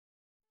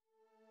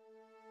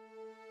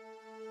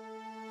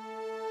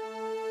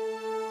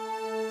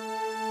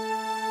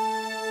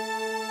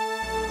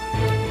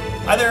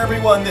there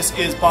everyone, this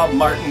is Bob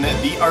Martin,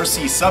 the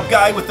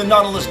RCSubGuy with the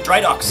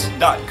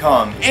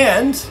NautilusDryDocks.com,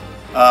 and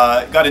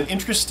got an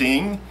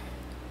interesting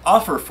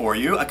offer for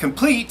you, a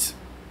complete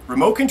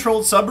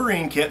remote-controlled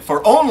submarine kit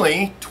for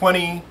only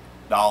 $20.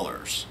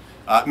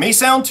 May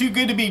sound too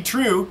good to be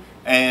true,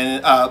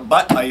 and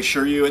but I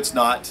assure you it's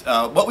not.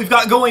 What we've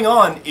got going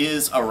on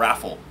is a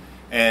raffle,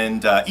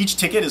 and each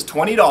ticket is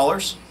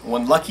 $20.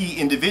 One lucky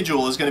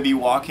individual is going to be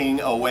walking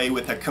away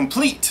with a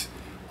complete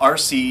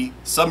RC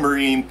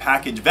submarine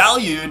package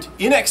valued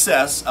in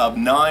excess of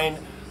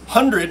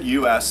 $900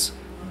 US.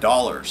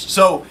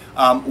 So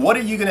what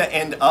are you going to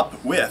end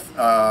up with?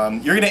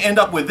 You're going to end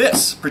up with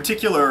this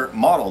particular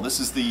model. This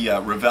is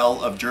the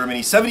Revell of Germany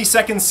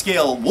 72nd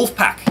scale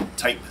Wolfpack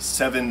Type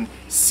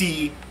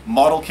 7C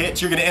model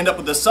kit. You're going to end up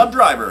with the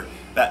subdriver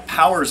that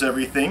powers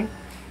everything.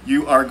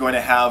 You are going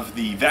to have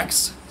the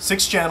VEX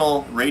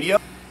 6-channel radio.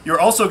 You're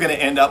also going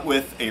to end up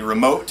with a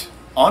remote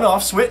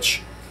on-off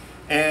switch,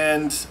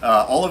 and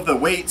all of the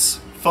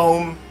weights,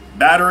 foam,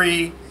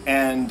 battery,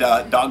 and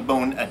dog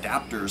bone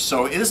adapters.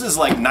 So this is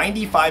like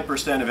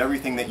 95% of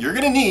everything that you're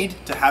going to need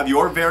to have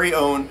your very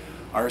own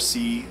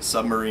RC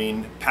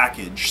submarine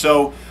package.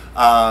 So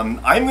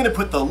I'm going to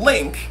put the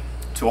link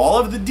to all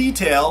of the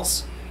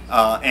details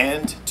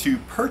and to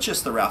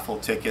purchase the raffle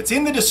tickets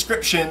in the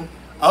description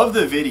of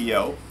the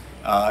video.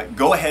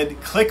 Go ahead,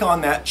 click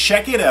on that,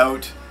 check it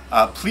out.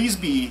 Please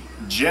be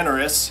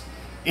generous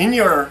in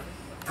your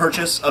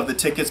purchase of the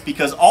tickets,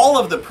 because all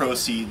of the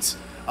proceeds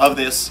of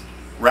this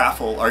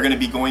raffle are going to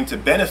be going to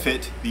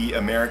benefit the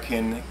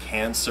American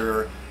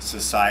Cancer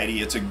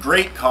Society. It's a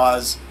great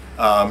cause.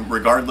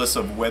 Regardless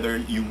of whether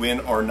you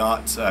win or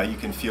not, you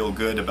can feel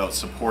good about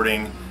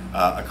supporting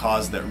a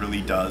cause that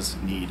really does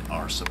need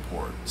our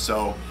support.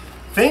 So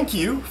thank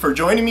you for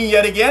joining me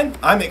yet again.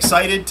 I'm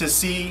excited to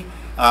see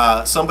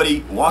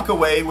somebody walk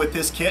away with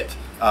this kit.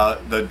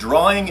 The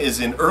drawing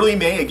is in early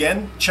May.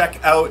 Again, check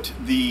out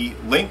the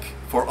link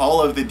for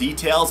all of the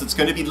details. It's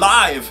going to be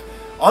live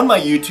on my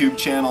YouTube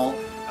channel.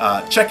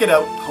 Check it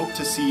out. Hope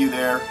to see you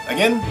there.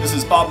 Again, this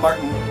is Bob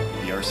Martin,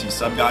 the RC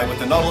Sub Guy with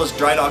the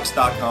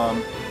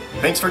NautilusDryDocks.com.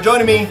 Thanks for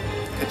joining me.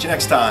 Catch you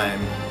next time.